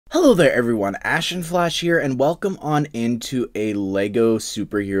Hello there everyone, Ashnflash here, and welcome on into a LEGO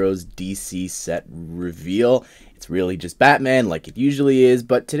Superheroes DC set reveal. It's really just Batman like it usually is,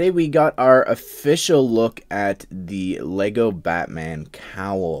 but today we got our official look at the LEGO Batman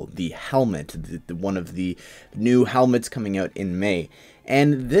Cowl, the helmet, one of the new helmets coming out in May.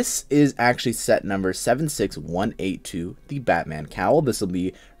 And this is actually set number 76182, the Batman Cowl. This will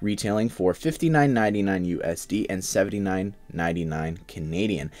be retailing for $59.99 USD and $79.99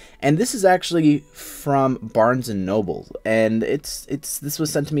 Canadian. And this is actually from Barnes & Noble, and this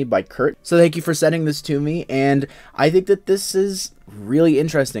was sent to me by Kurt. So thank you for sending this to me, and I think that this is really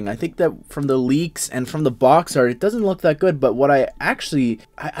interesting. I think that from the leaks and from the box art, it doesn't look that good, but what I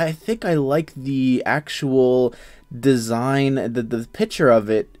think I like the actual design, the picture of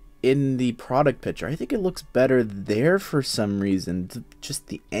it in the product picture. I think it looks better there for some reason. Just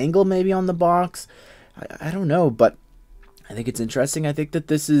the angle maybe on the box. I don't know, but I think it's interesting. I think that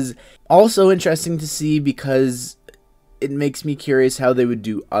this is also interesting to see because it makes me curious how they would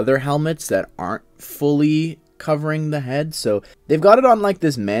do other helmets that aren't fully covering the head. So they've got it on like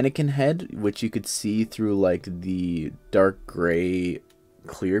this mannequin head, which you could see through like the dark gray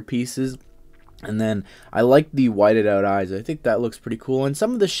clear pieces. And then I like the whited out eyes. I think that looks pretty cool. And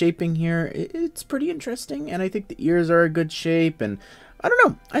some of the shaping here, it's pretty interesting. And I think the ears are a good shape. And I don't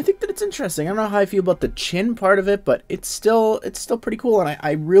know. I think that it's interesting. I don't know how I feel about the chin part of it, but it's still pretty cool. And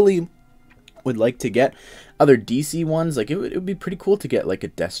I really would like to get other DC ones. Like it would be pretty cool to get like a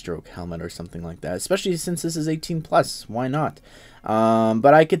Deathstroke helmet or something like that, especially since this is 18 plus. Why not?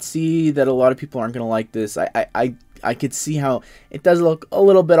 But I could see that a lot of people aren't gonna like this. I could see how it does look a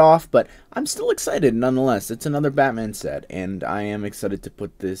little bit off, but I'm still excited nonetheless. It's another Batman set, and I am excited to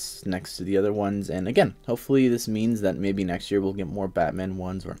put this next to the other ones. And again, hopefully this means that maybe next year we'll get more Batman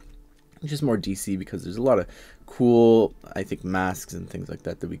ones or just more DC, because there's a lot of cool, I think, masks and things like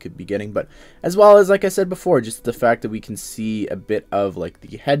that we could be getting. But as well as, like I said before, just the fact that we can see a bit of like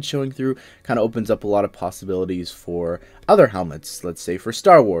the head showing through kind of opens up a lot of possibilities for other helmets, let's say for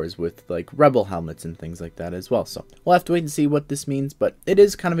Star Wars with like Rebel helmets and things like that as well. So we'll have to wait and see what this means, but it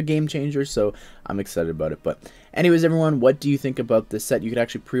is kind of a game changer, so I'm excited about it. But anyways, everyone, what do you think about this set? You could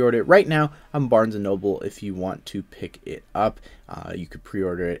actually pre-order it right now on Barnes & Noble if you want to pick it up. You could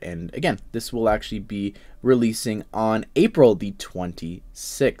pre-order it, and again, this will actually be releasing on April the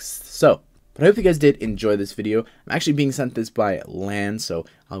 26th. So, but I hope you guys did enjoy this video. I'm actually being sent this by Land, so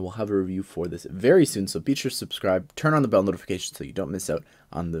I will have a review for this very soon. So be sure to subscribe, turn on the bell notification so you don't miss out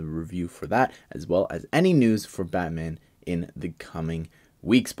on the review for that, as well as any news for Batman in the coming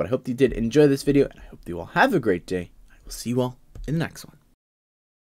weeks. But I hope you did enjoy this video, and I hope you all have a great day. I will see you all in the next one.